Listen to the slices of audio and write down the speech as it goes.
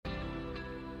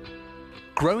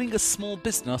Growing a small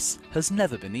business has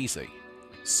never been easy.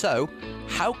 So,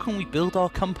 how can we build our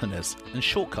companies and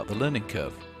shortcut the learning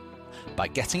curve? By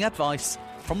getting advice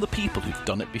from the people who've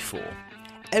done it before.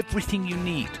 Everything you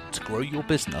need to grow your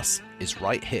business is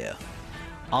right here.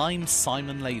 I'm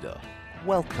Simon Lader.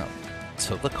 Welcome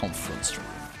to the conference room.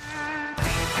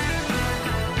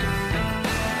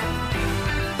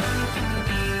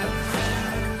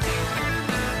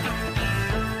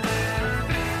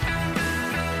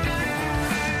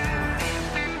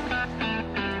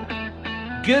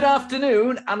 Good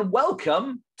afternoon and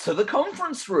welcome to the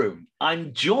conference room.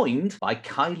 I'm joined by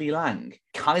Kylie Lang.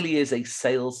 Kylie is a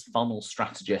sales funnel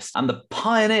strategist and the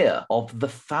pioneer of the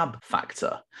Fab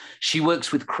Factor. She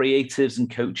works with creatives and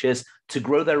coaches to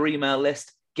grow their email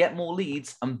list, get more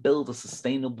leads, and build a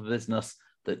sustainable business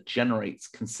that generates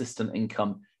consistent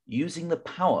income using the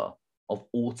power of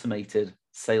automated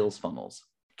sales funnels.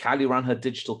 Kylie ran her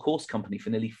digital course company for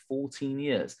nearly 14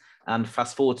 years. And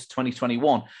fast forward to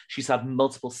 2021, she's had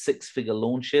multiple six-figure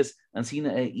launches and seen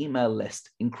her email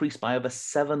list increase by over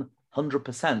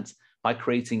 700% by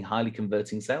creating highly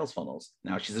converting sales funnels.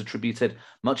 Now, she's attributed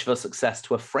much of her success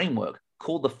to a framework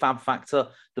called the Fab Factor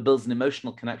that builds an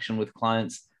emotional connection with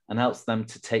clients and helps them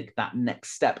to take that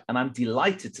next step. And I'm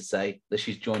delighted to say that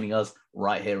she's joining us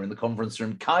right here in the conference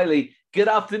room. Kylie, good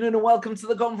afternoon and welcome to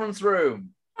the conference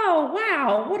room. Oh,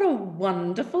 wow. What a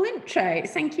wonderful intro.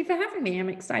 Thank you for having me. I'm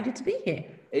excited to be here.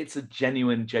 It's a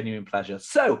genuine pleasure.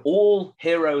 So all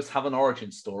heroes have an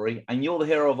origin story and you're the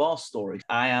hero of our story.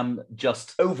 I am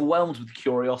just overwhelmed with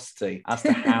curiosity as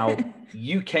to how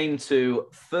you came to,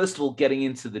 first of all, getting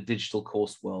into the digital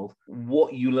course world,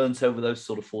 what you learned over those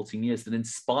sort of 14 years that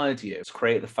inspired you to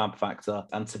create the Fab Factor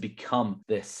and to become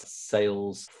this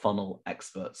sales funnel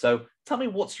expert. So tell me,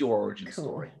 what's your origin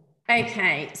story?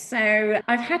 Okay, so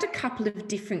I've had a couple of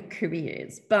different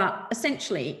careers, but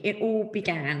essentially it all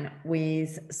began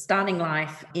with starting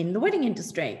life in the wedding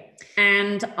industry.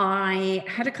 And I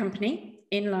had a company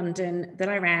in London that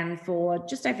I ran for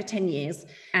just over 10 years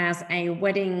as a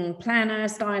wedding planner,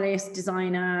 stylist,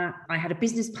 designer. I had a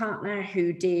business partner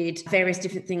who did various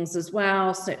different things as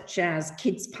well, such as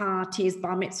kids' parties,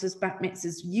 bar mitzvahs, bat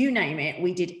mitzvahs, you name it.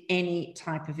 We did any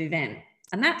type of event.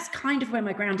 And that's kind of where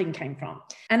my grounding came from.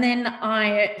 And then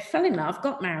I fell in love,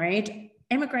 got married,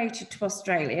 emigrated to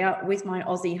Australia with my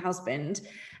Aussie husband.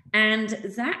 And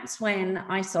that's when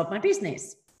I sold my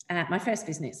business, my first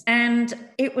business. And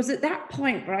it was at that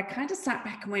point where I kind of sat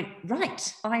back and went,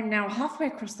 right, I'm now halfway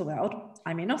across the world.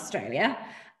 I'm in Australia.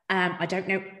 I don't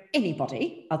know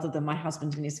anybody other than my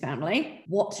husband and his family.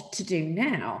 What to do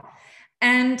now?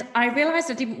 And I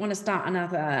realized I didn't want to start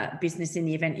another business in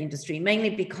the event industry, mainly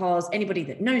because anybody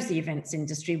that knows the events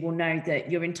industry will know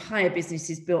that your entire business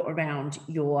is built around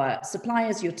your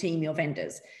suppliers, your team, your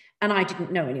vendors. And I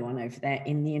didn't know anyone over there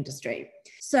in the industry.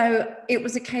 So it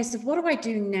was a case of, what do I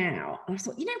do now? And I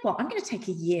thought, you know what, I'm going to take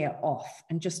a year off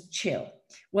and just chill.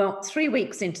 Well, 3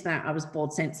 weeks into that, I was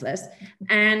bored senseless.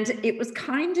 And it was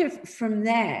kind of from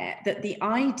there that the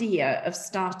idea of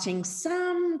starting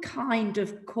some kind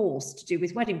of course to do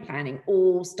with wedding planning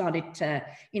all started to,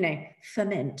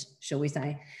 ferment, shall we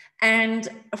say. And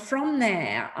from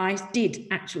there, I did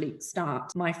actually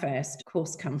start my first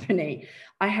course company.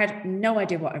 I had no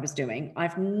idea what I was doing.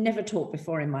 I've never taught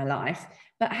before in my life,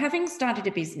 but having started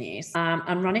a business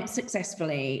and run it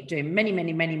successfully, doing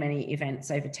many events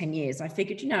over 10 years, I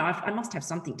figured, I must have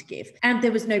something to give. And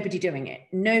there was nobody doing it.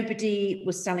 Nobody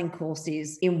was selling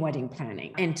courses in wedding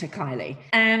planning. Enter Kylie.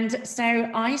 And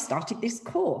so I started this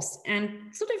course, and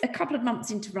sort of a couple of months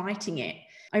into writing it,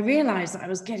 I realized that I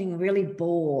was getting really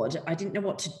bored. I didn't know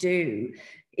what to do.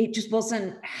 It just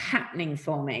wasn't happening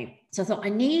for me. So I thought, I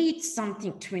need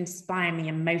something to inspire me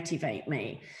and motivate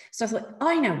me. So I thought,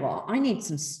 I know what, I need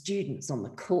some students on the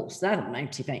course. That'll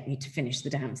motivate me to finish the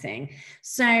damn thing.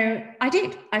 So I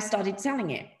did. I started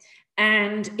selling it.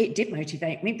 And it did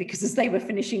motivate me because as they were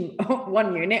finishing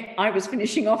one unit, I was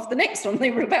finishing off the next one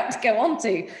they were about to go on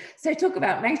to. So talk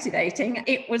about motivating.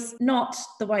 It was not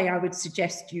the way I would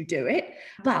suggest you do it.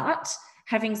 But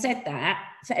having said that,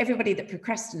 for everybody that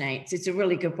procrastinates, it's a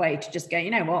really good way to just go,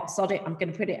 you know what, sod it, I'm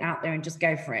going to put it out there and just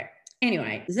go for it.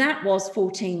 Anyway, that was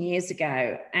 14 years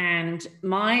ago. And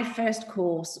my first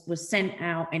course was sent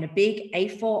out in a big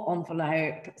A4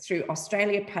 envelope through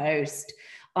Australia Post.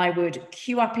 I would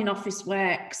queue up in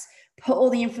Officeworks, put all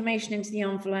the information into the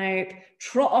envelope,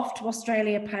 trot off to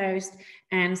Australia Post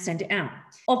and send it out.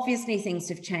 Obviously, things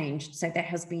have changed. So there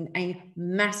has been a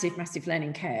massive, massive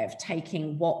learning curve,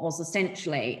 taking what was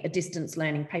essentially a distance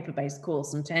learning paper-based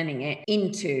course and turning it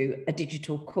into a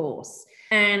digital course.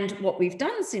 And what we've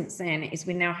done since then is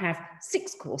we now have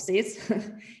 6 courses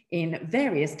in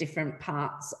various different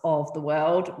parts of the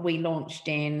world. We launched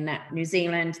in New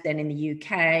Zealand, then in the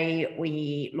UK,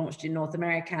 we launched in North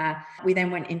America. We then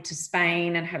went into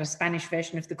Spain and had a Spanish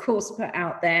version of the course put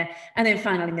out there, and then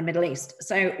finally in the Middle East.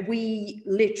 So we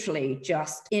literally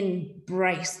just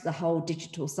embraced the whole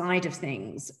digital side of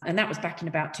things. And that was back in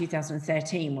about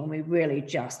 2013 when we really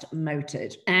just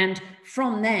motored. And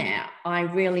from there, I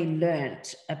really learned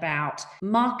about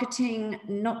marketing,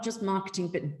 not just marketing,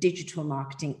 but digital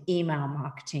marketing, email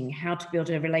marketing, how to build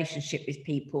a relationship with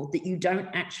people that you don't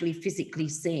actually physically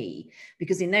see.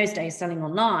 Because in those days, selling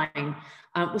online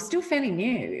was still fairly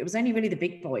new. It was only really the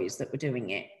big boys that were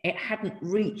doing it. It hadn't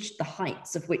reached the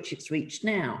heights of which it's reached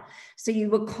now. So you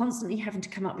were constantly having to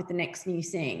come up with the next new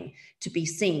thing to be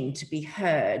seen, to be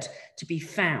heard, to be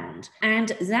found.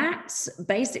 And that's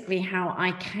basically how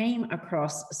I came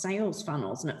across sales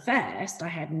funnels. And at first, I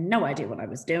had no idea what I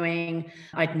was doing.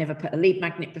 I'd never put a lead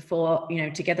magnet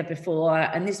together before.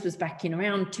 And this was back in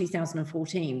around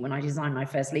 2014 when I designed my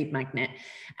first lead magnet.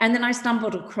 And then I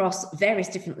stumbled across various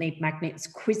different lead magnets,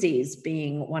 quizzes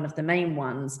being one of the main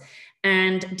ones,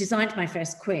 and designed my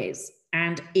first quiz.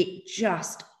 And it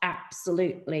just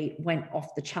absolutely went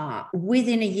off the chart.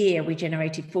 Within a year, we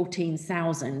generated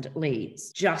 14,000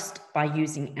 leads just by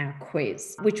using our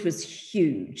quiz, which was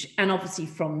huge. And obviously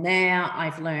from there,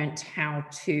 I've learned how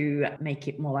to make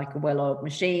it more like a well-oiled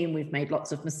machine. We've made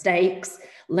lots of mistakes,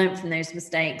 learned from those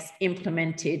mistakes,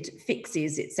 implemented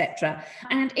fixes, etc.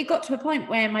 And it got to a point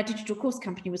where my digital course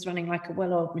company was running like a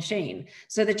well-oiled machine.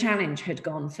 So the challenge had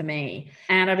gone for me.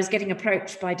 And I was getting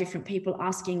approached by different people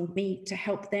asking me to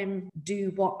help them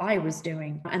do what I was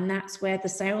doing. And that's where the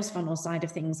sales funnel side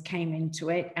of things came into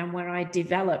it, and where I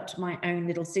developed my own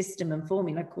little system and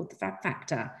formula called the Fab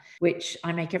Factor, which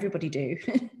I make everybody do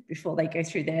before they go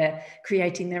through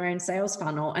creating their own sales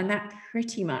funnel. And that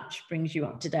pretty much brings you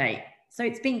up to date. So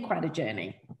it's been quite a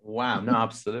journey. Wow, no,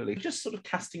 absolutely. Just sort of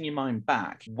casting your mind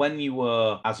back, when you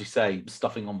were, as you say,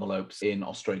 stuffing envelopes in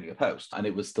Australia Post, and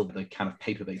it was still the kind of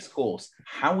paper-based course,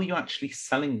 how were you actually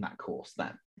selling that course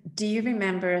then? Do you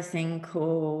remember a thing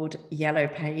called Yellow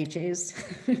Pages?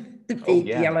 The big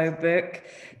yellow book?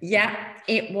 Yeah,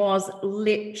 it was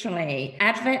literally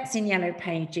adverts in Yellow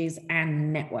Pages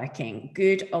and networking,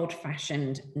 good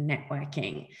old-fashioned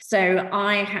networking. So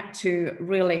I had to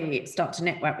really start to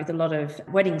network with a lot of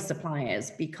wedding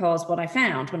suppliers, because what I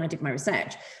found when I did my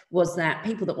research was that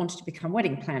people that wanted to become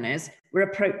wedding planners were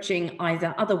approaching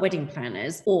either other wedding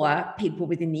planners or people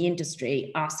within the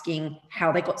industry asking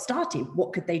how they got started,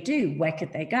 what could they do, where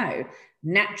could they go.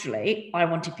 Naturally, I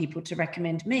wanted people to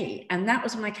recommend me. And that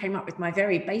was when I came up with my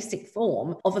very basic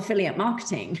form of affiliate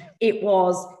marketing. It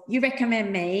was, you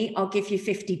recommend me, I'll give you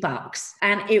 $50.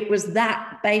 And it was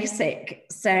that basic.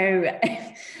 So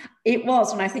it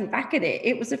was, when I think back at it,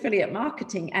 it was affiliate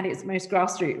marketing at its most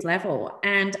grassroots level.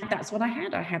 And that's what I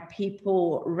had. I had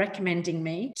people recommending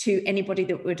me to anybody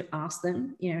that would ask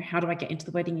them, how do I get into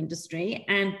the wedding industry?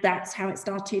 And that's how it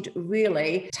started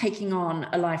really taking on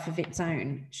a life of its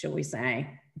own, shall we say.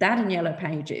 That and Yellow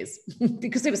Pages,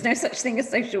 because there was no such thing as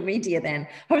social media then.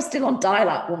 I was still on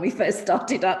dial-up when we first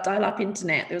started up dial-up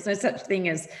internet. There was no such thing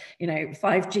as,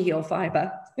 5G or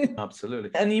fiber.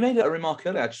 Absolutely. And you made a remark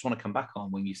earlier, I just want to come back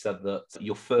on, when you said that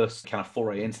your first kind of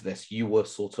foray into this, you were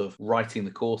sort of writing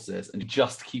the courses and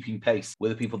just keeping pace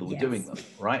with the people that were doing them,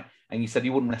 right? And you said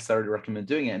you wouldn't necessarily recommend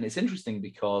doing it. And it's interesting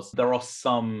because there are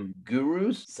some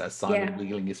gurus, says Simon,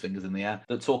 wiggling his fingers in the air,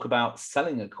 that talk about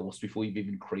selling a course before you've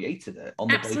even created it.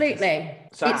 Absolutely.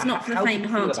 So it's not for the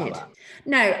faint-hearted.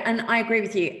 No, and I agree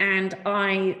with you. And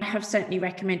I have certainly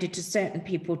recommended to certain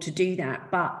people to do that,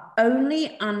 but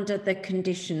only under the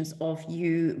conditions of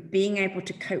you being able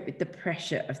to cope with the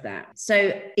pressure of that.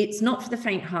 So it's not for the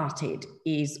faint-hearted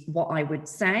is what I would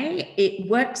say. It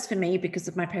works for me because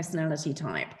of my personality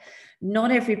type.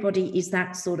 Not everybody is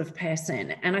that sort of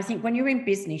person. And I think when you're in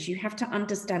business, you have to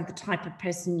understand the type of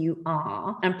person you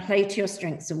are and play to your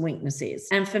strengths and weaknesses.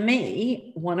 And for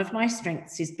me, one of my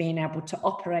strengths is being able to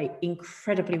operate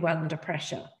incredibly well under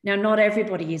pressure. Now, not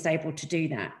everybody is able to do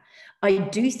that. I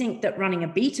do think that running a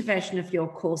beta version of your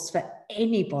course for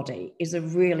anybody is a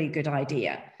really good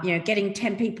idea. You know, getting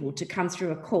 10 people to come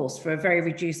through a course for a very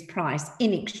reduced price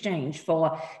in exchange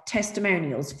for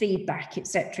testimonials, feedback,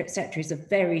 etc., is a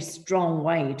very strong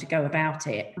way to go about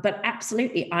it. But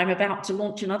absolutely, I'm about to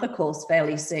launch another course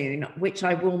fairly soon, which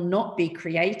I will not be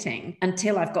creating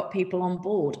until I've got people on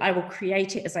board. I will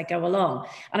create it as I go along.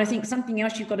 And I think something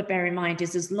else you've got to bear in mind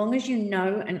is, as long as you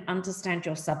know and understand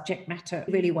your subject matter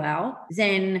really well,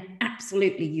 then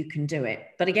absolutely you can do it.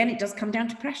 But again, it does come down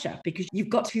to pressure, because you've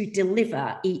got to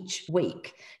deliver each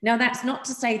week. Now, that's not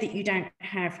to say that you don't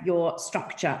have your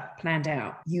structure planned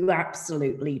out. You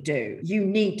absolutely do. You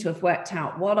need to have worked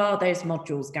out, what are those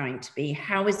modules going to be?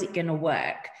 How is it going to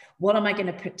work? What am I going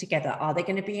to put together? Are there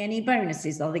going to be any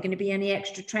bonuses? Are there going to be any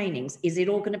extra trainings? Is it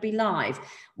all going to be live?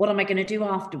 What am I going to do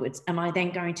afterwards? Am I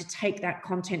then going to take that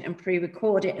content and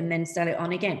pre-record it and then sell it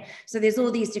on again? So there's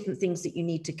all these different things that you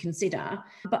need to consider.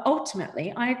 But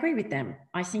ultimately, I agree with them.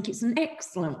 I think it's an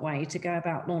excellent way to go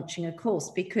about launching a course,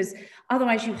 because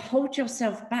otherwise you hold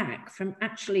yourself back from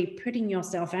actually putting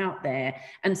yourself out there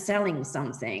and selling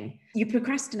something. You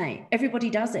procrastinate. Everybody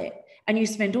does it. And you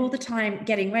spend all the time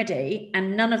getting ready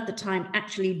and none of the time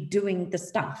actually doing the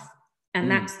stuff. And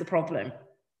that's the problem.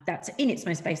 That's in its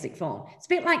most basic form. It's a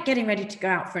bit like getting ready to go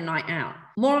out for a night out.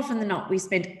 More often than not, we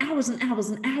spend hours and hours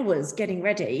and hours getting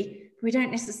ready. We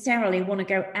don't necessarily want to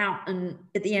go out and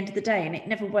at the end of the day, and it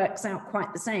never works out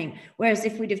quite the same. Whereas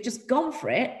if we'd have just gone for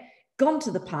it, gone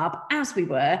to the pub as we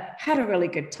were, had a really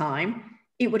good time,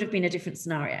 it would have been a different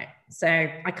scenario. So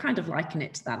I kind of liken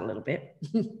it to that a little bit.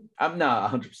 No,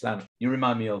 100%. You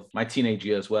remind me of my teenage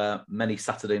years, where many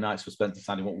Saturday nights were spent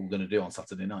deciding what we were going to do on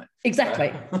Saturday night.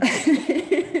 Exactly.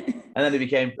 And then it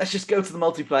became, let's just go to the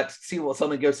multiplex, see what's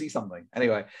on and go see something.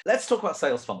 Anyway, let's talk about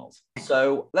sales funnels.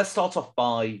 So let's start off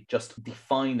by just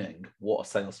defining what a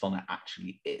sales funnel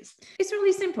actually is. It's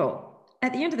really simple.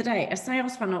 At the end of the day, a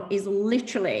sales funnel is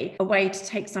literally a way to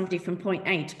take somebody from point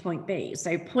A to point B.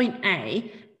 So point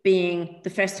A being the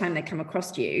first time they come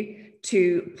across you,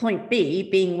 to point B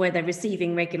being where they're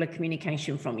receiving regular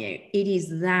communication from you. It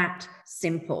is that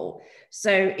simple.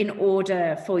 So in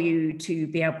order for you to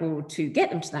be able to get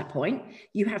them to that point,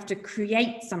 you have to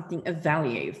create something of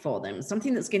value for them,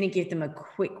 something that's going to give them a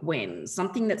quick win,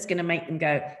 something that's going to make them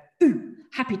go, ooh,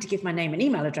 happy to give my name and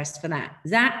email address for that.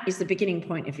 That is the beginning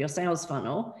point of your sales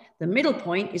funnel. The middle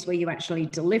point is where you actually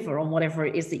deliver on whatever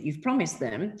it is that you've promised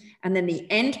them. And then the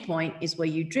end point is where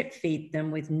you drip feed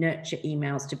them with nurture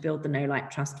emails to build the know, like,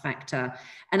 trust factor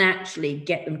and actually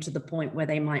get them to the point where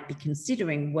they might be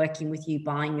considering working with you,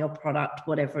 buying your product,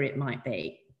 whatever it might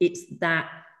be. It's that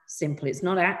simple. It's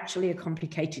not actually a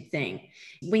complicated thing.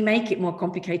 We make it more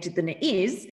complicated than it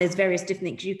is. There's various different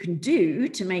things you can do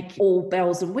to make all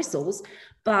bells and whistles,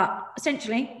 but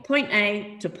essentially point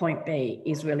A to point B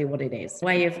is really what it is. A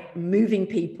way of moving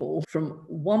people from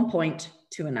one point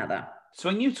to another. So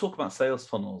when you talk about sales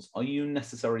funnels, are you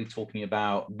necessarily talking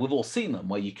about, we've all seen them,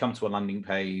 where you come to a landing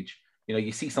page, you know,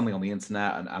 you see something on the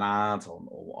internet, an ad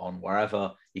on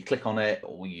wherever, you click on it,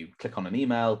 or you click on an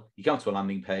email, you go to a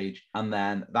landing page, and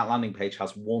then that landing page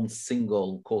has one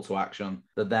single call to action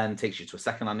that then takes you to a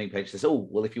second landing page that says, oh,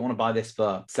 well, if you want to buy this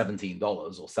for $17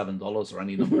 or $7 or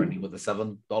any number ending with the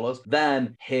 $7,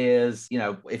 then here's, you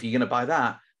know, if you're going to buy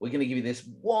that, we're going to give you this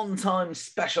one-time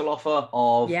special offer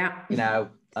of, you know,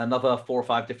 another 4 or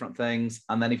 5 different things.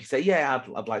 And then if you say, yeah,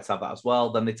 I'd like to have that as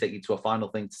well, then they take you to a final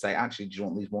thing to say, actually, do you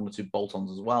want these 1 or 2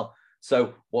 bolt-ons as well?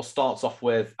 So what starts off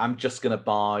with, I'm just going to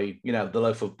buy, you know, the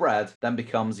loaf of bread, then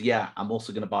becomes, yeah, I'm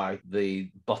also going to buy the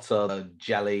butter, the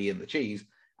jelly, and the cheese.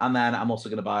 And then I'm also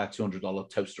going to buy a $200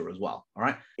 toaster as well. All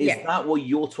right. Is that what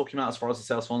you're talking about as far as the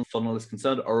sales funnel is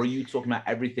concerned? Or are you talking about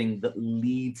everything that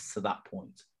leads to that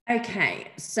point?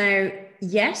 Okay, so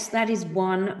yes, that is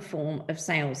one form of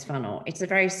sales funnel. It's a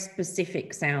very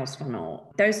specific sales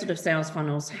funnel. Those sort of sales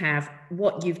funnels have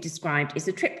what you've described is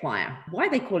a tripwire. Why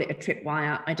they call it a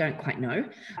tripwire, I don't quite know,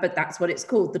 but that's what it's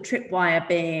called. The tripwire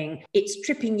being, it's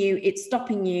tripping you, it's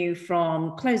stopping you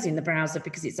from closing the browser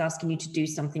because it's asking you to do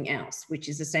something else, which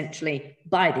is essentially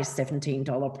buy this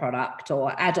 $17 product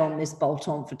or add on this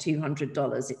bolt-on for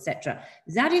 $200, etc.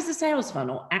 That is a sales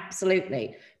funnel,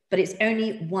 absolutely. But it's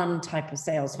only one type of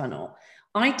sales funnel.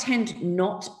 I tend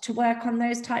not to work on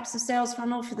those types of sales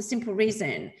funnel for the simple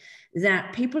reason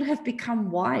that people have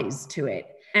become wise to it.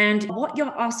 And what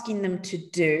you're asking them to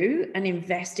do and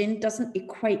invest in doesn't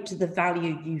equate to the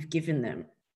value you've given them,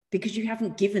 because you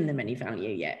haven't given them any value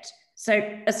yet. So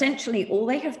essentially all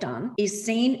they have done is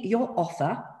seen your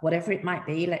offer, whatever it might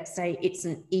be. Let's say it's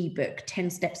an ebook,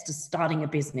 10 steps to starting a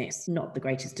business. Not the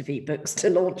greatest of ebooks to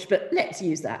launch, but let's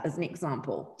use that as an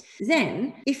example.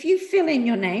 Then if you fill in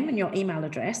your name and your email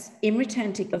address in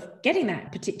return of getting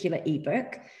that particular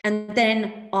ebook, and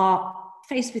then are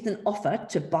faced with an offer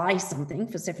to buy something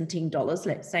for $17,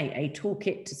 let's say a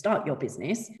toolkit to start your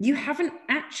business, you haven't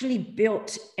actually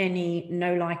built any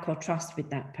know, like, or trust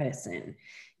with that person.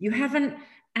 You haven't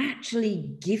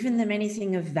actually given them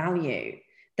anything of value.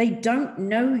 They don't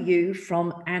know you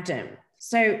from Adam.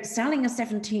 So selling a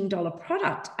 $17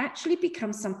 product actually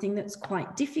becomes something that's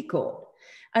quite difficult.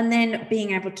 And then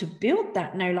being able to build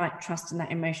that know, like, trust and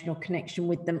that emotional connection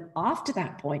with them after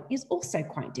that point is also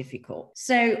quite difficult.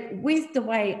 So with the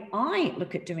way I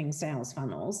look at doing sales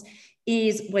funnels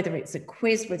is whether it's a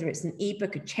quiz, whether it's an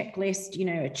ebook, a checklist,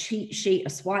 a cheat sheet, a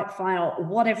swipe file,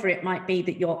 whatever it might be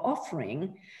that you're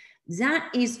offering,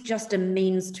 that is just a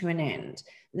means to an end.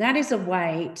 That is a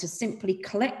way to simply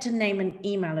collect a name and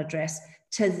email address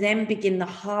to then begin the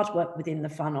hard work within the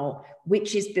funnel,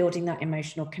 which is building that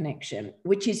emotional connection,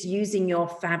 which is using your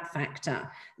fab factor,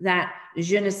 that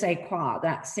je ne sais quoi,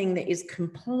 that thing that is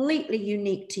completely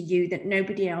unique to you that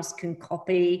nobody else can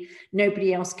copy,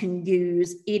 nobody else can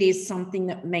use. It is something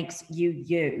that makes you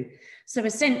you. So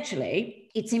essentially,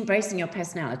 it's embracing your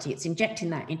personality. It's injecting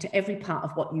that into every part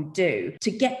of what you do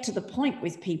to get to the point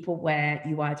with people where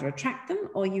you either attract them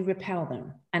or you repel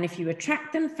them. And if you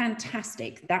attract them,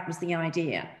 fantastic. That was the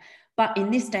idea. But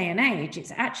in this day and age,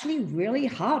 it's actually really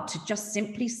hard to just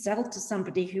simply sell to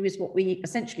somebody who is what we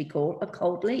essentially call a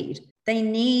cold lead. They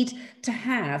need to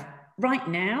have, right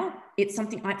now, it's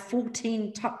something like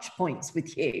 14 touch points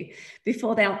with you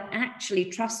before they'll actually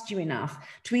trust you enough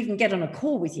to even get on a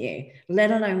call with you, let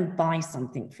alone buy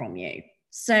something from you.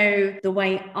 So the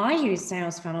way I use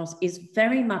sales funnels is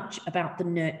very much about the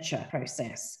nurture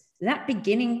process. That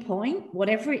beginning point,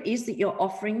 whatever it is that you're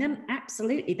offering them,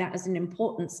 absolutely, that is an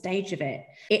important stage of it.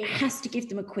 It has to give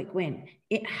them a quick win.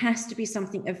 It has to be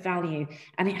something of value,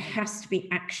 and it has to be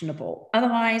actionable.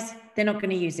 Otherwise, they're not going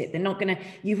to use it. They're not going to,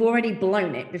 you've already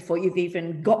blown it before you've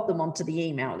even got them onto the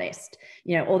email list.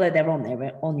 Although they're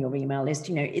on your email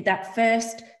list, that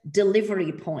first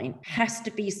delivery point has to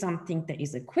be something that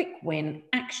is a quick win,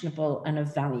 actionable, and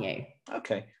of value.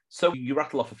 Okay. So you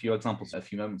rattle off a few examples a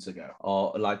few moments ago,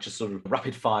 or like just sort of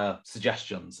rapid fire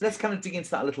suggestions. Let's kind of dig into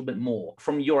that a little bit more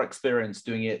from your experience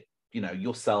doing it,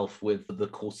 yourself with the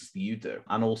courses that you do,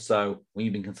 and also when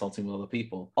you've been consulting with other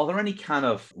people. Are there any kind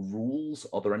of rules?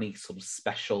 Are there any sort of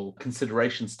special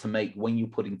considerations to make when you're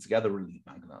putting together a lead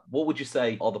magnet? What would you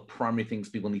say are the primary things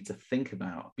people need to think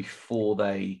about before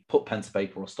they put pen to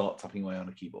paper or start tapping away on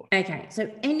a keyboard? Okay, so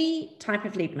any type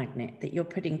of lead magnet that you're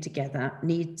putting together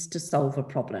needs to solve a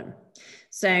problem.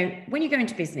 So when you go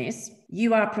into business,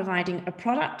 you are providing a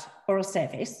product or a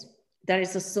service that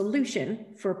is a solution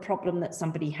for a problem that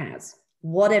somebody has,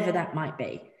 whatever that might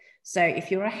be. So if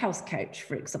you're a health coach,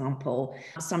 for example,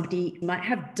 somebody might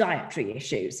have dietary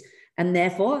issues and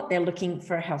therefore they're looking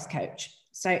for a health coach.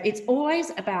 So it's always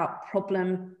about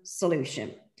problem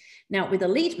solution. Now with a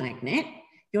lead magnet,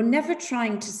 you're never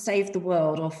trying to save the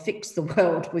world or fix the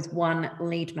world with one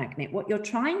lead magnet. What you're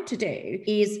trying to do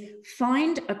is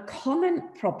find a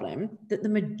common problem that the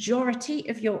majority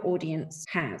of your audience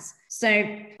has.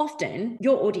 So often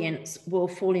your audience will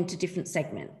fall into different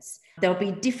segments. There'll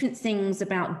be different things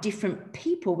about different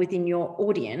people within your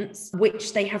audience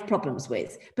which they have problems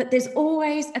with, but there's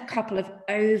always a couple of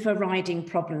overriding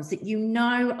problems that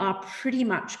are pretty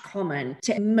much common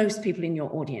to most people in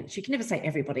your audience. You can never say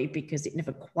everybody because it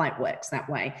never quite works that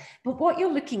way, but what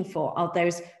you're looking for are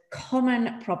those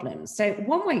common problems. So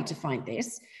one way to find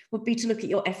this would be to look at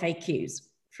your FAQs,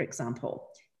 for example.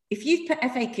 If you've put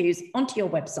FAQs onto your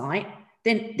website,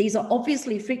 then these are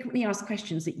obviously frequently asked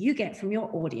questions that you get from your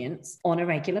audience on a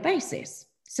regular basis.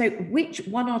 So which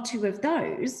one or two of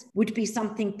those would be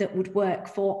something that would work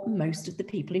for most of the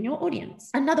people in your audience?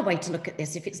 Another way to look at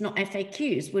this, if it's not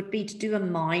FAQs, would be to do a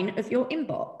mine of your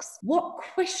inbox. What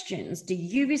questions do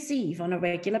you receive on a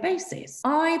regular basis?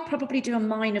 I probably do a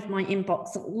mine of my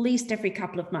inbox at least every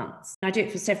couple of months. I do it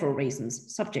for several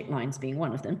reasons, subject lines being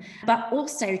one of them, but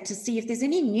also to see if there's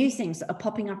any new things that are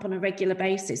popping up on a regular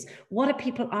basis. What are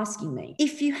people asking me?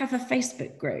 If you have a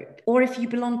Facebook group, or if you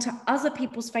belong to other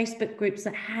people's Facebook groups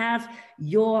that have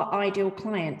your ideal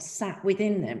clients sat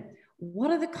within them,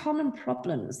 what are the common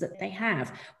problems that they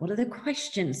have? What are the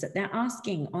questions that they're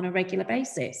asking on a regular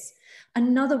basis?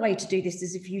 Another way to do this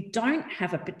is, if you don't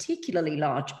have a particularly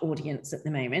large audience at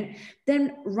the moment,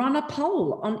 then run a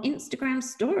poll on Instagram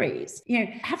stories.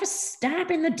 Have a stab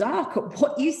in the dark at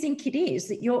what you think it is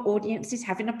that your audience is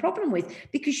having a problem with,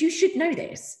 because you should know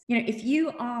this. If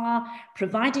you are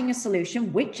providing a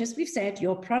solution, which, as we've said,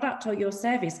 your product or your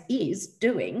service is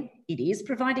doing, it is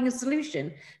providing a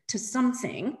solution to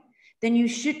something, then you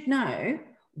should know,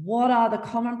 what are the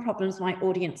common problems my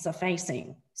audience are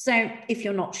facing? So if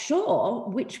you're not sure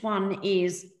which one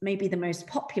is maybe the most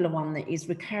popular one that is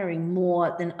recurring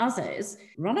more than others,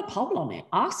 run a poll on it.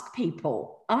 Ask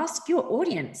people, ask your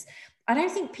audience. I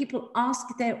don't think people ask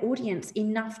their audience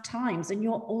enough times, and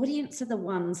your audience are the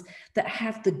ones that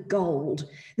have the gold.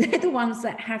 They're the ones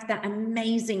that have that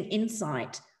amazing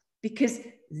insight, because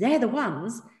they're the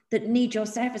ones that need your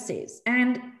services.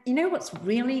 And what's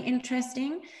really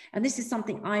interesting, and this is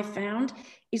something I found,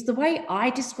 is the way I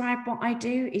describe what I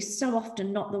do is so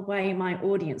often not the way my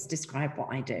audience describe what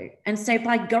I do. And so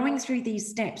by going through these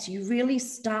steps, you really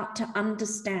start to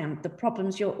understand the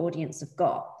problems your audience have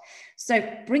got. So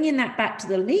bringing that back to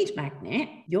the lead magnet,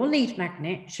 your lead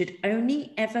magnet should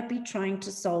only ever be trying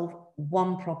to solve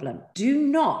one problem. Do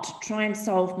not try and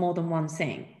solve more than one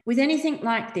thing. With anything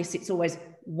like this, it's always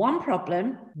one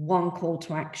problem, one call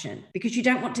to action, because you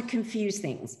don't want to confuse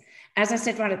things. As I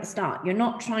said right at the start, you're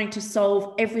not trying to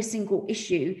solve every single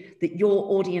issue that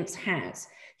your audience has.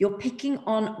 You're picking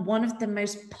on one of the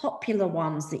most popular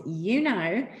ones that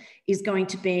is going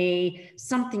to be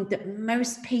something that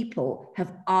most people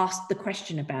have asked the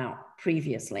question about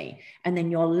previously. And then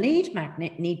your lead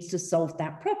magnet needs to solve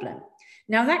that problem.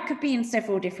 Now, that could be in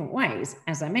several different ways.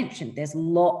 As I mentioned, there's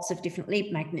lots of different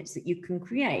lead magnets that you can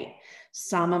create.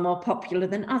 Some are more popular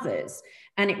than others.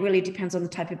 And it really depends on the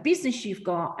type of business you've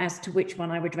got as to which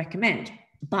one I would recommend.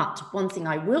 But one thing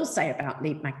I will say about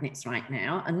lead magnets right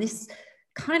now, and this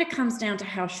kind of comes down to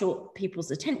how short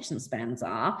people's attention spans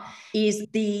are, is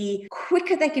the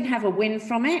quicker they can have a win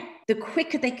from it, the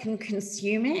quicker they can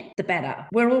consume it, the better.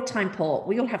 We're all time poor.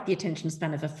 We all have the attention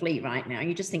span of a flea right now.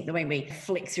 You just think the way we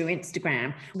flick through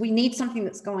Instagram. We need something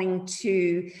that's going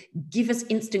to give us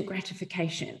instant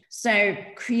gratification. So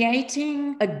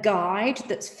creating a guide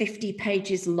that's 50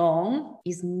 pages long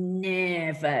is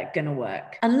never going to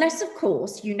work. Unless, of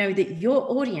course, you know that your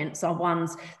audience are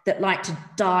ones that like to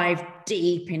dive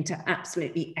deep into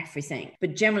absolutely everything.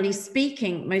 But generally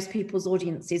speaking, most people's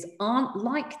audiences aren't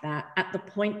like that at the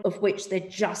point of which they're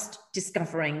just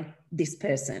discovering this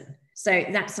person. So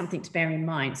that's something to bear in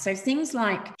mind. So things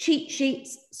like cheat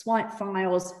sheets, swipe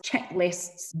files,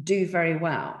 checklists do very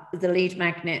well. The lead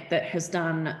magnet that has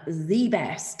done the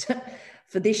best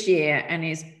for this year and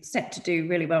is set to do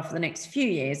really well for the next few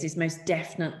years is most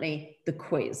definitely the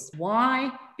quiz.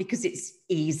 Why? Because it's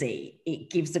easy. It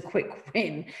gives a quick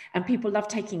win, and people love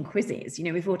taking quizzes.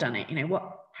 We've all done it.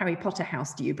 What Harry Potter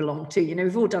house do you belong to?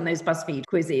 We've all done those BuzzFeed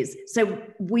quizzes. So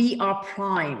we are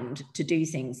primed to do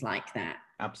things like that.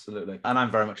 Absolutely. And I'm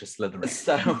very much a Slytherin.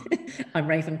 So I'm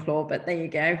Ravenclaw, but there you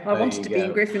go. I wanted to be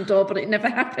in Gryffindor, but it never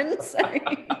happened. So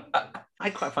I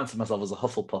quite fancy myself as a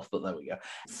Hufflepuff, but there we go.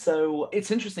 So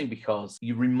it's interesting because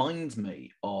you remind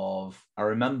me of, I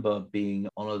remember being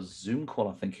on a Zoom call,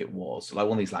 I think it was, like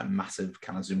one of these like massive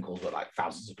kind of Zoom calls where like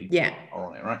thousands of people are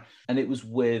on it, right? And it was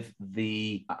with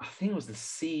I think it was the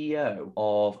CEO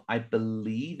of, I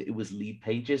believe it was Lead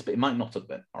Pages, but it might not have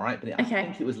been, all right? But I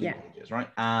think it was Lead Pages, right?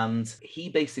 And he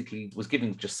basically was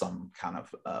giving just some kind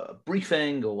of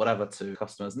briefing or whatever to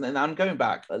customers. And then I'm going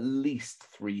back at least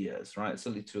 3 years, right? It's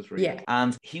only 2 or 3 years.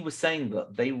 And he was saying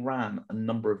that they ran a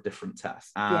number of different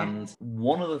tests. And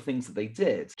one of the things that they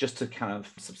did, just to kind of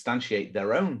substantiate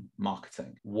their own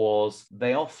marketing, was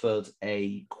they offered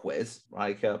a quiz,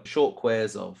 like a short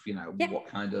quiz of, what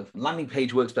kind of landing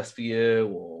page works best for you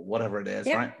or whatever it is,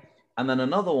 right? And then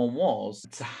another one was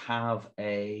to have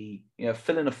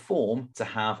fill in a form to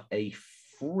have a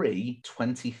free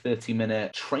 20-30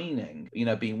 minute training,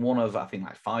 being one of, I think,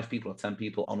 like 5 people or 10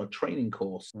 people on a training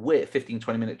course, with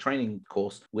 15-20 minute training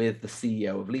course with the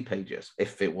CEO of Lead Pages,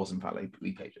 if it wasn't valid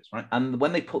Lead Pages, right? And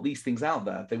when they put these things out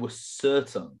there, they were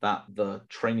certain that the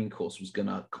training course was going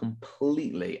to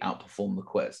completely outperform the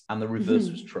quiz. And the reverse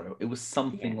was true. It was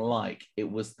something like,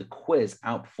 it was the quiz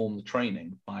outperformed the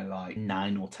training by like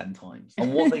 9 or 10 times.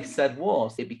 And what they said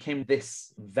was, it became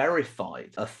this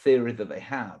verified a theory that they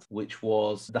had, which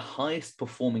was the highest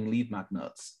performing lead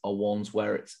magnets are ones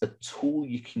where it's a tool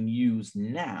you can use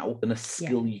now and a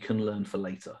skill you can learn for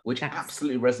later, which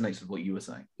absolutely resonates with what you were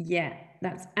saying. Yeah,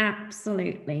 that's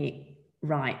absolutely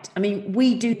right. I mean,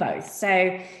 we do both.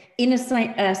 So in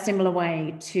a similar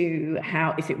way to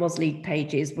how, if it was Lead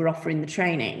Pages, we're offering the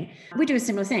training, we do a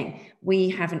similar thing. We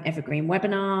have an evergreen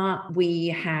webinar. We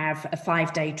have a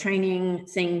 5-day training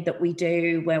thing that we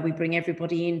do where we bring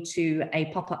everybody into a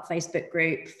pop-up Facebook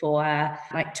group for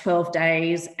like 12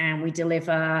 days, and we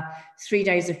deliver 3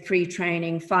 days of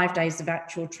pre-training, 5 days of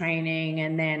actual training,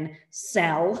 and then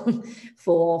sell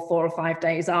for 4 or 5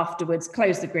 days afterwards,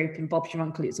 close the group, and Bob's your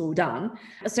uncle, it's all done.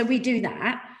 So we do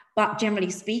that. But generally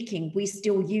speaking, we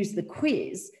still use the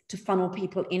quiz to funnel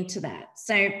people into that.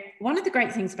 So one of the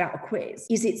great things about a quiz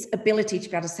is its ability to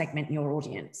be able to segment your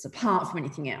audience apart from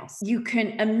anything else. You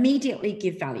can immediately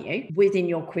give value within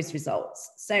your quiz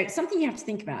results. So something you have to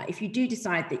think about if you do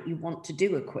decide that you want to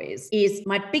do a quiz is,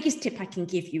 my biggest tip I can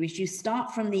give you is you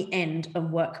start from the end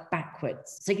and work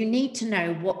backwards. So you need to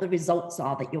know what the results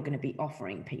are that you're going to be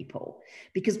offering people,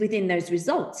 because within those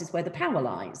results is where the power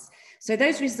lies. So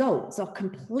those results are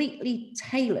completely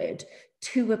tailored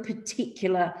to a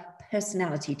particular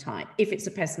personality type, if it's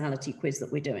a personality quiz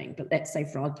that we're doing. But let's say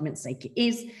for argument's sake it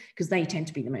is, because they tend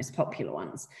to be the most popular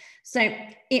ones. So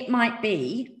it might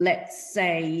be, let's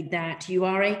say that you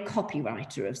are a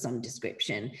copywriter of some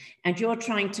description and you're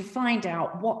trying to find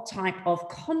out what type of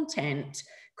content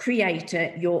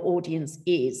creator your audience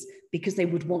is, because they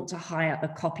would want to hire a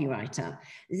copywriter.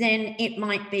 Then it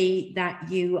might be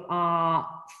that you are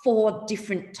 4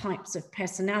 different types of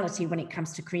personality when it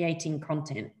comes to creating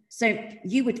content. So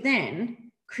you would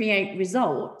then create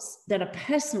results that are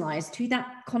personalized to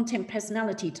that content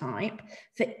personality type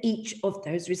for each of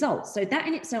those results. So that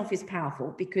in itself is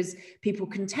powerful, because people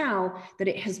can tell that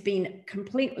it has been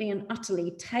completely and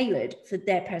utterly tailored for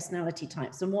their personality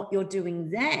types. And what you're doing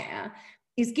there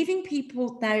is giving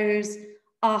people those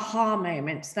aha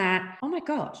moments that, oh my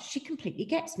God, she completely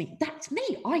gets me. That's me.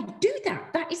 I do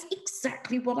that. That is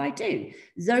exactly what I do.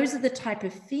 Those are the type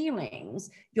of feelings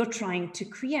you're trying to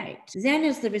create. Then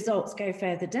as the results go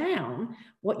further down,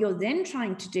 what you're then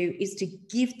trying to do is to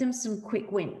give them some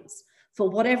quick wins. For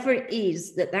whatever it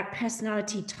is that that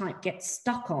personality type gets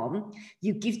stuck on,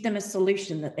 you give them a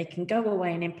solution that they can go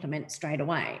away and implement straight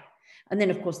away. And then,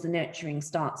 of course, the nurturing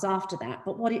starts after that.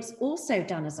 But what it's also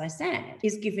done, as I said,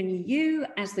 is given you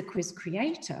as the quiz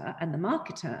creator and the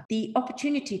marketer the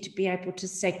opportunity to be able to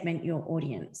segment your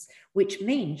audience, which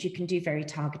means you can do very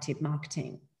targeted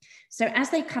marketing. So as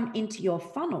they come into your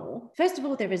funnel, first of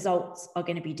all, their results are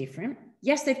going to be different.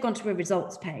 Yes, they've gone to a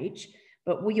results page,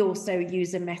 but we also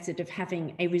use a method of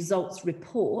having a results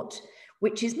report,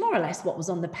 which is more or less what was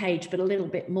on the page, but a little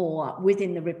bit more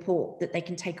within the report that they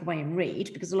can take away and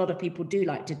read, because a lot of people do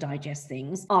like to digest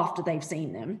things after they've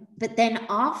seen them. But then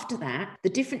after that, the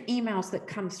different emails that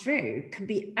come through can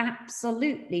be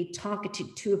absolutely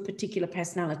targeted to a particular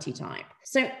personality type.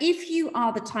 So if you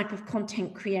are the type of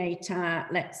content creator,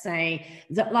 let's say,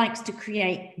 that likes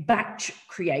to batch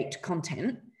create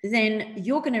content, then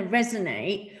you're going to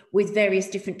resonate with various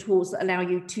different tools that allow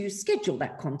you to schedule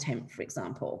that content, for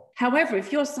example. However,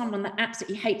 if you're someone that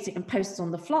absolutely hates it and posts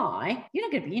on the fly, you're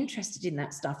not going to be interested in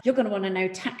that stuff. You're going to want to know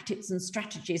tactics and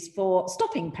strategies for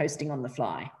stopping posting on the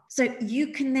fly. So you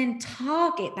can then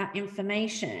target that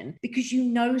information because you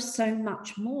know so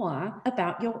much more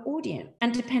about your audience.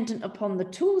 And dependent upon the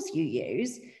tools you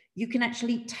use, you can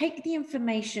actually take the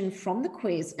information from the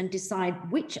quiz and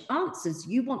decide which answers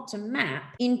you want to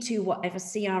map into whatever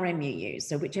CRM you use.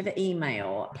 So whichever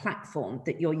email platform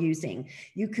that you're using,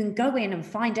 you can go in and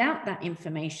find out that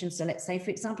information. So let's say, for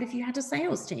example, if you had a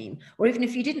sales team, or even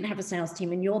if you didn't have a sales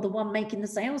team and you're the one making the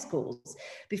sales calls,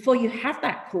 before you have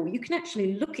that call, you can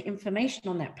actually look at information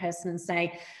on that person and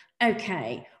say,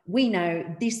 okay, we know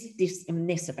this, and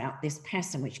this about this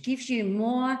person, which gives you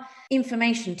more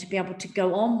information to be able to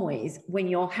go on with when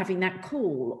you're having that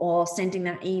call or sending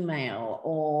that email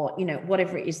or,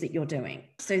 whatever it is that you're doing.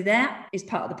 So that is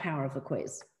part of the power of a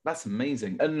quiz. That's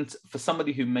amazing. And for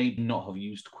somebody who may not have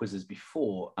used quizzes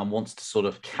before and wants to sort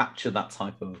of capture that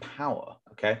type of power,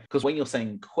 okay? Because when you're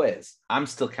saying quiz, I'm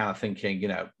still kind of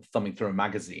thinking, thumbing through a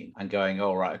magazine and going,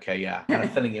 oh, right, okay, yeah, kind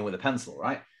of filling in with a pencil,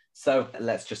 right? So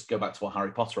let's just go back to our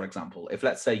Harry Potter example. If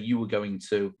let's say you were going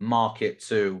to market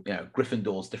to,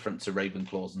 Gryffindors different to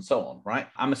Ravenclaws and so on, right?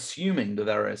 I'm assuming that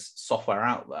there is software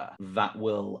out there that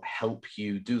will help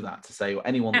you do that, to say,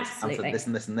 anyone that's answered this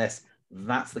and this and this,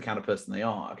 that's the kind of person they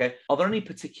are, okay? Are there any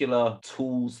particular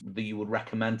tools that you would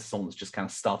recommend to someone that's just kind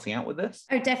of starting out with this?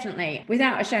 Oh, definitely.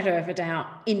 Without a shadow of a doubt,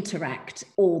 Interact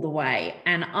all the way.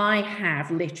 And I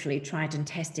have literally tried and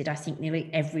tested, I think, nearly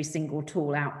every single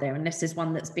tool out there. Unless there's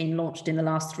one that's been launched in the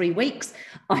last 3 weeks,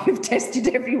 I've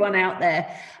tested everyone out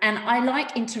there. And I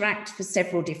like Interact for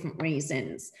several different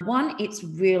reasons. One, it's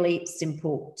really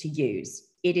simple to use.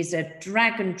 It is a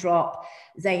drag and drop.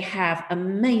 They have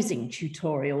amazing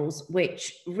tutorials,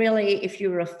 which really, if you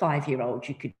were a 5-year-old,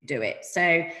 you could do it.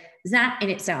 So that in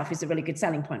itself is a really good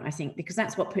selling point, I think, because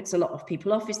that's what puts a lot of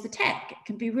people off is the tech. It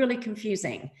can be really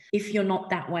confusing if you're not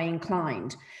that way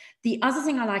inclined. The other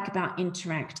thing I like about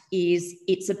Interact is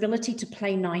its ability to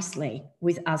play nicely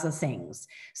with other things.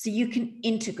 So you can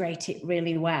integrate it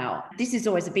really well. This is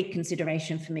always a big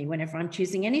consideration for me whenever I'm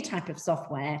choosing any type of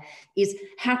software is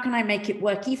how can I make it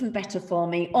work even better for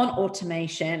me on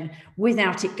automation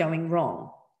without it going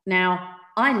wrong? Now,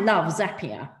 I love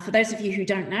Zapier. For those of you who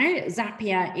don't know,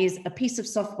 Zapier is a piece of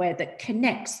software that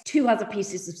connects two other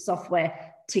pieces of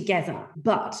software together.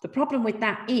 But the problem with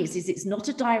that is it's not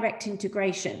a direct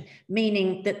integration,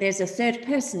 meaning that there's a third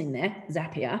person in there,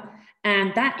 Zapier,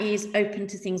 and that is open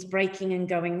to things breaking and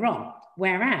going wrong.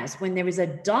 Whereas when there is a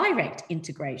direct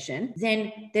integration,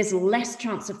 then there's less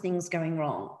chance of things going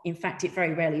wrong. In fact, it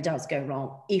very rarely does go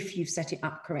wrong if you've set it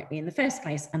up correctly in the first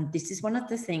place. And this is one of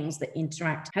the things that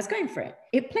Interact has going for it.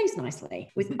 It plays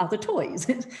nicely with other toys.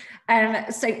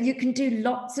 So you can do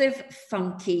lots of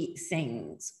funky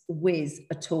things with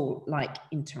a tool like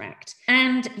Interact.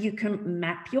 And you can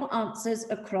map your answers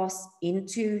across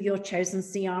into your chosen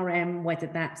CRM, whether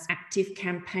that's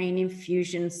ActiveCampaign,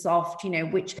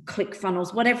 Infusionsoft, which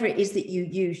ClickFunnels, whatever it is that you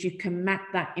use, you can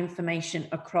map that information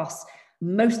across.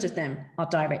 Most of them are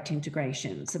direct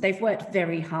integration. So they've worked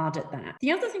very hard at that.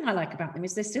 The other thing I like about them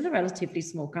is they're still a relatively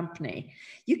small company.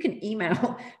 You can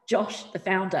email Josh, the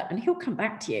founder, and he'll come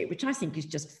back to you, which I think is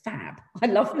just fab. I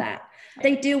love that.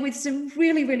 They deal with some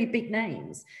really, really big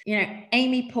names.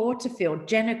 Amy Porterfield,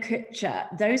 Jenna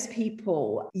Kutcher, those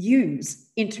people use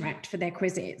Interact for their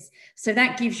quizzes. So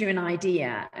that gives you an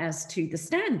idea as to the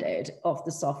standard of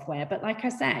the software. But like I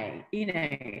say,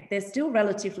 they're still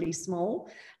relatively small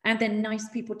and they're nice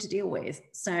people to deal with.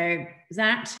 So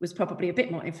that was probably a bit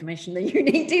more information than you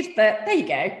needed, but there you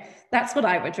go. That's what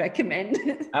I would recommend.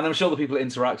 And I'm sure the people at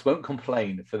Interact won't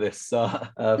complain for this. No,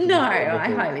 I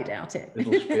highly doubt it.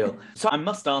 Little spiel. So I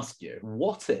must ask you,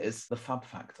 what is the fab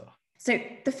factor? So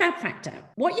the fab factor,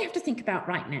 what you have to think about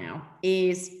right now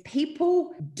is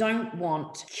people don't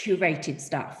want curated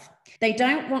stuff. They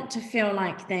don't want to feel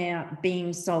like they're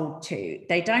being sold to.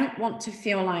 They don't want to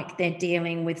feel like they're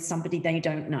dealing with somebody they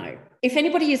don't know. If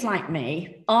anybody is like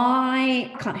me,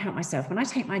 I can't help myself. When I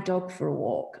take my dog for a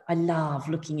walk, I love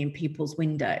looking in people's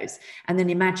windows and then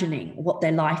imagining what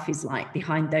their life is like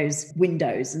behind those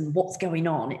windows and what's going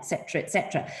on, et cetera, et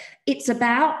cetera. It's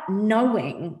about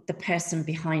knowing the person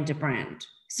behind a brand.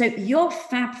 So your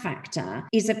fab factor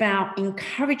is about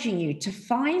encouraging you to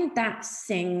find that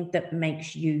thing that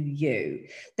makes you you.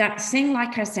 That thing,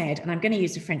 like I said, and I'm going to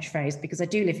use a French phrase because I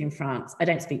do live in France. I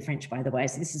don't speak French, by the way,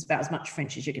 so this is about as much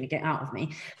French as you're going to get out of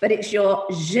me. But it's your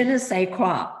je ne sais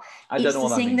quoi. I don't know what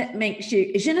that means. It's the thing that makes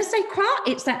you, je ne sais quoi,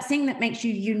 it's that thing that makes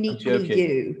you uniquely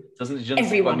you.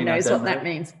 Everyone knows what that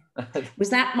means.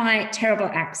 Was that my terrible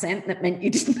accent that meant you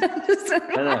didn't understand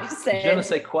what I said? Je ne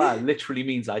sais quoi literally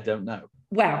means I don't know.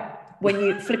 Well, when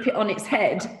you flip it on its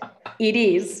head, it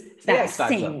is that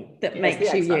thing that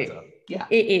makes you you. Yeah.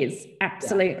 It is,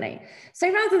 absolutely. Yeah.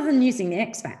 So rather than using the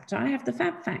X factor, I have the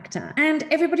fab factor. And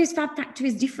everybody's fab factor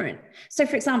is different. So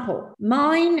for example,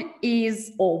 mine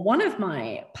is, or one of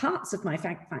my parts of my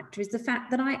fab factor is the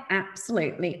fact that I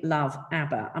absolutely love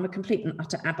ABBA. I'm a complete and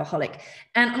utter ABBA-holic.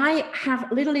 And I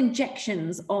have little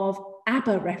injections of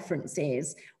ABBA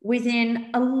references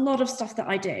within a lot of stuff that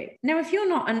I do. Now, if you're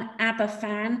not an ABBA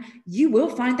fan, you will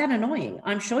find that annoying.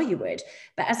 I'm sure you would.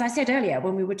 But as I said earlier,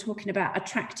 when we were talking about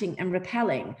attracting and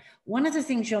repelling, one of the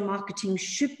things your marketing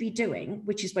should be doing,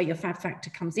 which is where your fab factor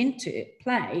comes into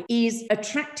play, is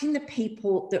attracting the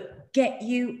people that get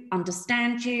you,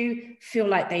 understand you, feel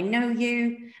like they know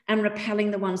you, and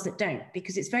repelling the ones that don't,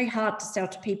 because it's very hard to sell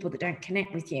to people that don't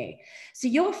connect with you. So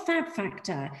your fab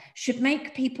factor should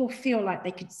make people feel like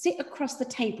they could sit across the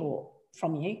table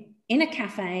from you in a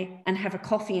cafe and have a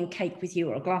coffee and cake with you,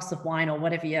 or a glass of wine, or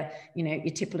whatever your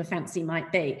tipple of fancy might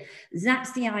be.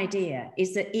 That's the idea,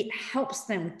 is that it helps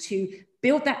them to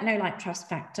build that know, like, trust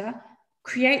factor,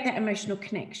 create that emotional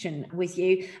connection with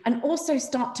you, and also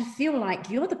start to feel like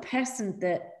you're the person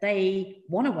that they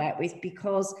want to work with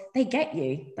because they get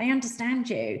you, they understand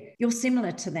you, you're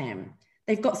similar to them.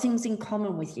 They've got things in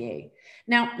common with you.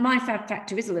 Now, my fab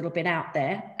factor is a little bit out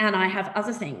there, and I have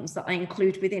other things that I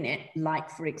include within it, like,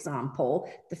 for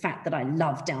example, the fact that I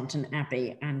love Downton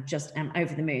Abbey and just am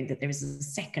over the moon that there is a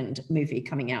second movie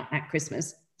coming out at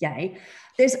Christmas. Yay.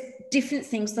 There's different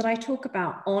things that I talk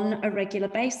about on a regular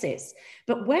basis.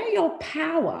 But where your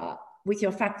power with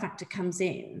your fab factor comes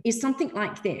in is something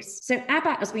like this. So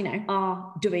ABBA, as we know,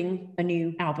 are doing a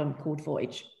new album called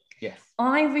Voyage. Yes.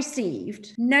 I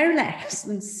received no less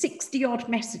than 60 odd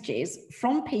messages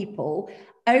from people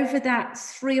over that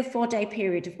 3 or 4 day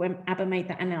period of when ABBA made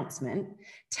that announcement,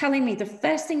 telling me the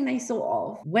first thing they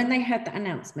thought of when they heard that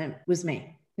announcement was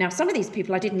me. Now, some of these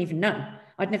people I didn't even know,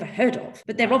 I'd never heard of,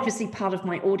 but they're obviously part of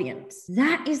my audience.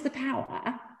 That is the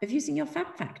power of using your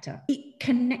fab factor. It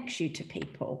connects you to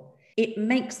people. It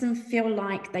makes them feel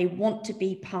like they want to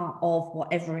be part of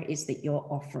whatever it is that you're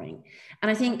offering. And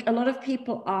I think a lot of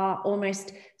people are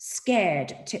almost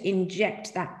scared to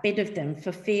inject that bit of them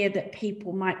for fear that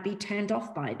people might be turned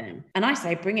off by them. And I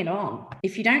say, bring it on.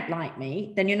 If you don't like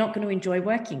me, then you're not going to enjoy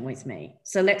working with me.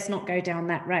 So let's not go down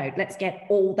that road. Let's get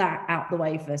all that out the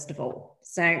way first of all.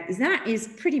 So that is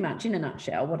pretty much in a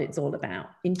nutshell what it's all about.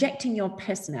 Injecting your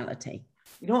personality.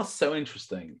 You know what's so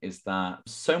interesting is that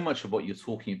so much of what you're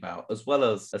talking about, as well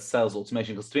as sales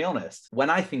automation, because to be honest,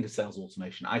 when I think of sales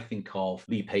automation, I think of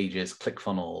lead pages,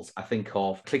 ClickFunnels. I think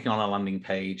of clicking on a landing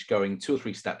page, going 2 or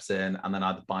 3 steps in, and then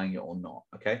either buying it or not.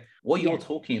 Okay. What you're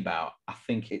talking about, I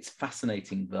think it's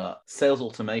fascinating that sales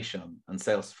automation and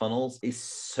sales funnels is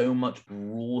so much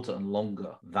broader and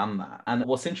longer than that. And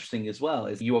what's interesting as well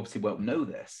is you obviously won't know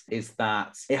this, is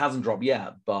that it hasn't dropped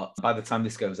yet, but by the time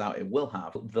this goes out, it will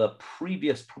have. The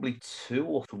previous probably 2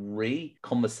 or 3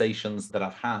 conversations that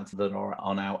I've had that are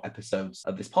on our episodes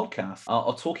of this podcast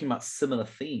are talking about similar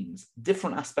themes,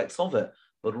 different aspects of it,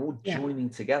 but are all joining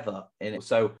together in it.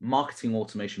 So marketing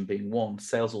automation being one,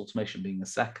 sales automation being the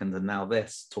second, and now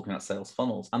this, talking about sales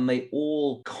funnels. And they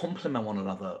all complement one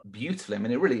another beautifully. I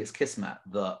mean, it really is Kismet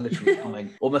that literally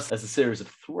coming almost as a series of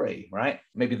 3, right?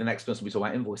 Maybe the next person will be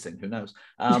talking about invoicing, who knows?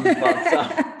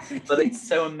 But it's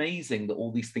so amazing that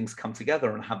all these things come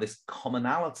together and have this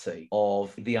commonality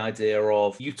of the idea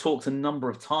of, you talked a number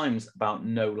of times about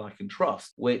know, like, and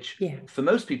trust, which for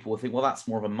most people will think, well, that's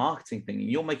more of a marketing thing. And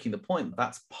you're making the point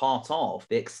that that's part of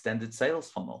the extended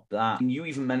sales funnel. That you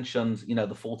even mentioned, you know,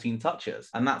 the 14 touches.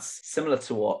 And that's similar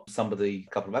to what somebody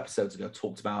a couple of episodes ago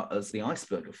talked about as the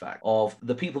iceberg effect of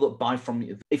the people that buy from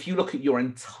you. If you look at your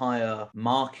entire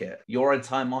market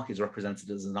is represented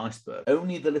as an iceberg.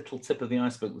 Only the little tip of the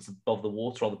iceberg that's above the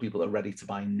water are the people that are ready to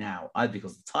buy now, either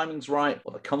because the timing's right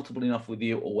or they're comfortable enough with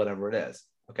you or whatever it is.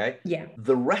 Okay. Yeah.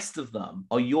 The rest of them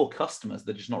are your customers.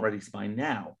 They're just not ready to buy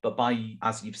now. But by,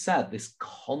 as you've said, this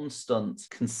constant,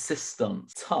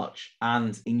 consistent touch,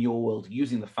 and in your world,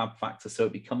 using the fab factor so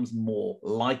it becomes more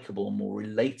likable, more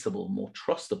relatable, more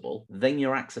trustable, then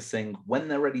you're accessing, when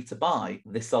they're ready to buy,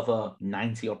 this other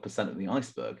 90% of the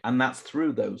iceberg. And that's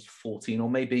through those 14 or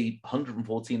maybe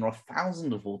 114 or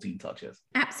 1,014 touches.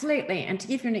 Absolutely. And to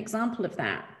give you an example of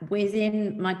that,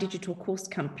 within my digital course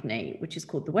company, which is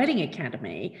called the Wedding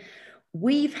Academy,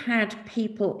 we've had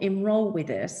people enroll with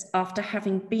us after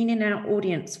having been in our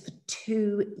audience for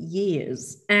 2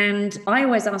 years. And I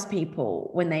always ask people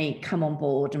when they come on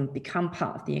board and become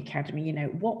part of the academy, you know,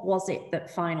 what was it that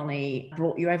finally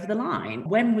brought you over the line?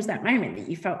 When was that moment that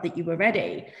you felt that you were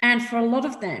ready? And for a lot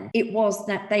of them, it was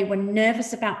that they were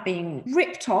nervous about being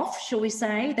ripped off, shall we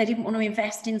say. They didn't want to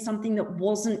invest in something that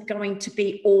wasn't going to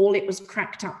be all it was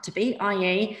cracked up to be,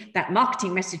 i.e. that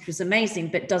marketing message was amazing,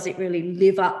 but does it really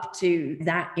live up to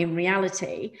that in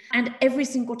reality? And every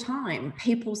single time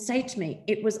people say to me,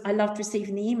 I loved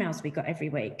receiving the emails we got every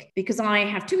week, because I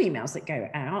have 2 emails that go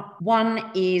out.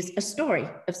 One is a story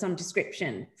of some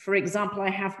description. For example,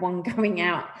 I have one going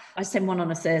out. I send one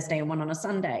on a Thursday and one on a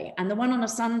Sunday. And the one on a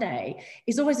Sunday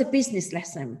is always a business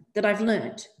lesson that I've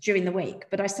learned during the week,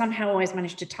 but I somehow always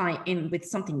manage to tie it in with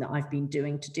something that I've been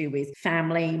doing to do with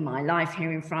family, my life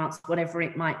here in France, whatever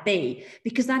it might be,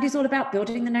 because that is all about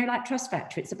building the know, like, trust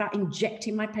factor. It's about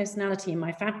injecting my personality and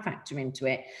my fab factor into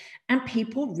it. And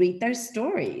people read those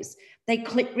stories. They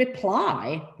click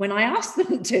reply when I ask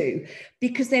them to,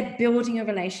 because they're building a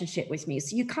relationship with me.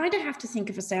 So you kind of have to think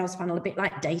of a sales funnel a bit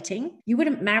like dating. You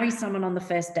wouldn't marry someone on the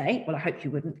first date. Well, I hope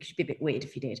you wouldn't, because it'd be a bit weird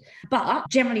if you did. But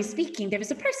generally speaking, there is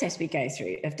a process we go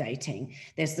through of dating.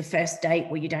 There's the first date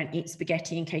where you don't eat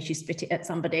spaghetti in case you spit it at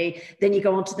somebody. Then you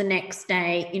go on to the next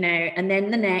date, you know, and then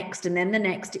the next,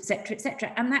 et cetera, et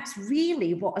cetera. And that's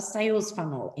really what a sales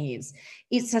funnel is.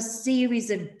 It's a series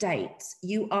of dates.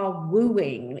 You are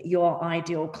wooing your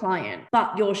ideal client,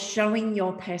 but you're showing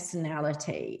your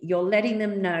personality. You're letting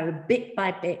them know bit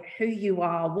by bit who you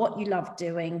are, what you love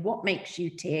doing, what makes you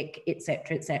tick, et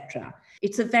cetera, et cetera.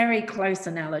 It's a very close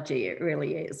analogy. It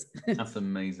really is. That's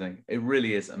amazing. It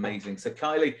really is amazing. So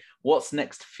Kylie, what's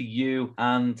next for you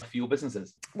and for your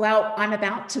businesses? Well, I'm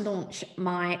about to launch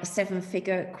my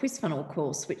 7-figure quiz funnel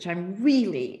course, which I'm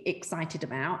really excited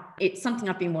about. It's something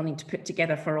I've been wanting to put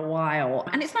together for a while.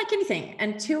 And it's like anything,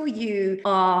 until you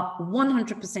are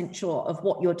 100% sure of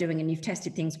what you're doing and you've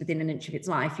tested things within an inch of its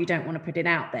life, you don't want to put it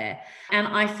out there. And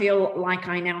I feel like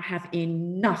I now have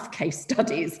enough case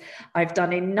studies. I've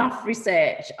done enough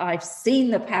research. I've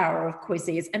seen the power of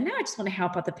quizzes. And now I just want to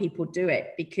help other people do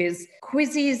it, because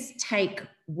quizzes take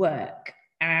work.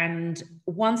 And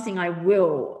one thing I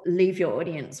will leave your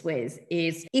audience with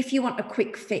is, if you want a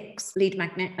quick fix lead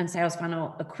magnet and sales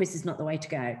funnel, a quiz is not the way to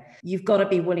go. You've got to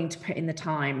be willing to put in the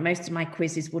time. Most of my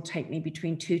quizzes will take me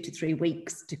between 2 to 3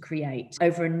 weeks to create,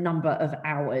 over a number of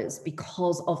hours,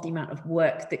 because of the amount of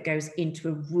work that goes into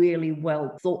a really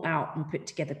well thought out and put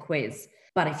together quiz.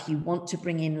 But if you want to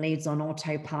bring in leads on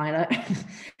autopilot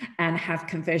and have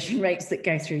conversion rates that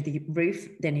go through the roof,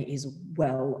 then it is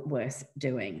well worth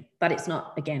doing. But it's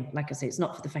not, again, like I said, it's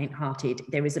not for the faint-hearted.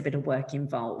 There is a bit of work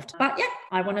involved. But yeah,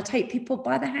 I want to take people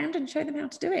by the hand and show them how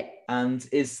to do it. And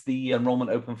is the enrollment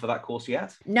open for that course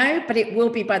yet? No, but it will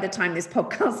be by the time this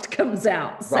podcast comes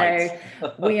out. So right.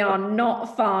 We are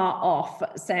not far off.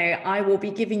 So I will be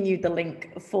giving you the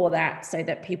link for that so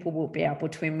that people will be able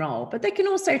to enroll. But they can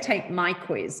also take my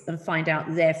quiz and find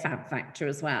out their fab factor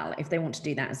as well, if they want to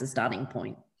do that as a starting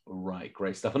point. Right,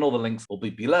 great stuff. And all the links will be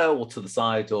below or to the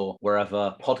side or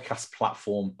wherever podcast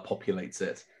platform populates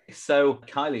it. So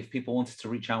Kylie, if people wanted to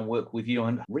reach out and work with you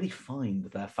and really find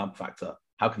their fab factor,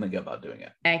 how can they go about doing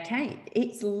it? Okay,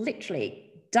 it's literally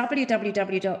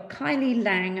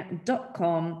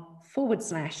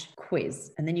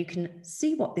www.kylielang.com/quiz. And then you can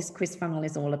see what this quiz funnel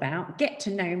is all about, get to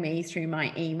know me through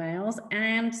my emails,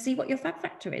 and see what your fab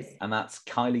factor is. And that's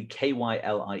Kylie,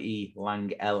 Kylie,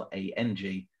 Lang,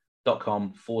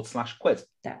 Lang.com/quiz.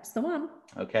 That's the one.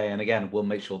 Okay, and again, we'll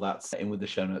make sure that's in with the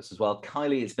show notes as well.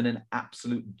 Kylie, it's been an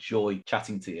absolute joy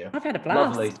chatting to you. I've had a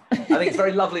blast. Lovely. I think it's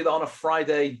very lovely that on a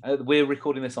Friday, we're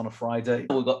recording this on a Friday.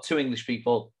 We've got 2 English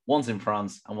people, one's in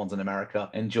France and one's in America,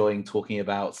 enjoying talking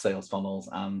about sales funnels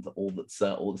and all that's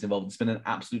involved. It's been an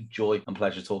absolute joy and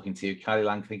pleasure talking to you. Kylie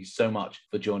Lang, thank you so much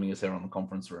for joining us here on the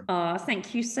conference room.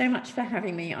 Thank you so much for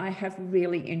having me. I have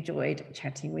really enjoyed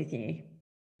chatting with you.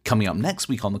 Coming up next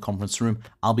week on the conference room,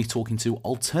 I'll be talking to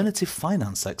alternative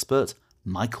finance expert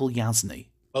Michael Yasny.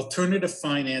 Alternative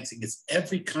financing is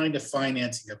every kind of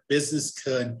financing a business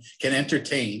can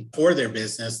entertain for their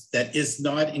business that is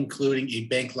not including a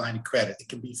bank line of credit. It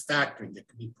can be factoring, it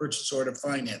can be purchase order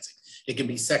financing, it can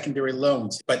be secondary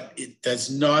loans, but it does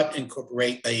not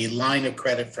incorporate a line of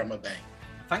credit from a bank.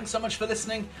 Thanks so much for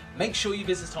listening. Make sure you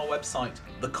visit our website,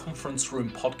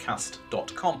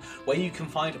 theconferenceroompodcast.com, where you can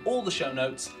find all the show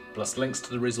notes, plus links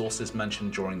to the resources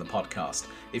mentioned during the podcast.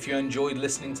 If you enjoyed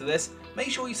listening to this,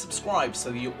 make sure you subscribe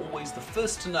so that you're always the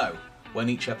first to know when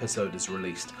each episode is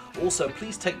released. Also,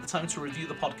 please take the time to review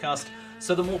the podcast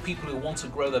so that more people who want to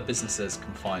grow their businesses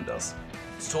can find us.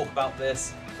 To talk about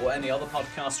this or any other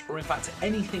podcast, or in fact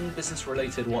anything business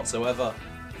related whatsoever,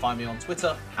 find me on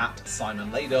Twitter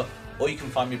 @SimonLader, or you can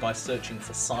find me by searching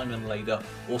for Simon Lader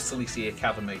or Silisi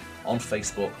Academy on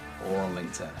Facebook or on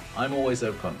LinkedIn. I'm always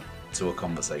open to a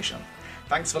conversation.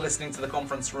 Thanks for listening to The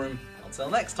Conference Room.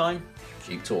 Until next time,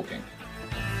 keep talking.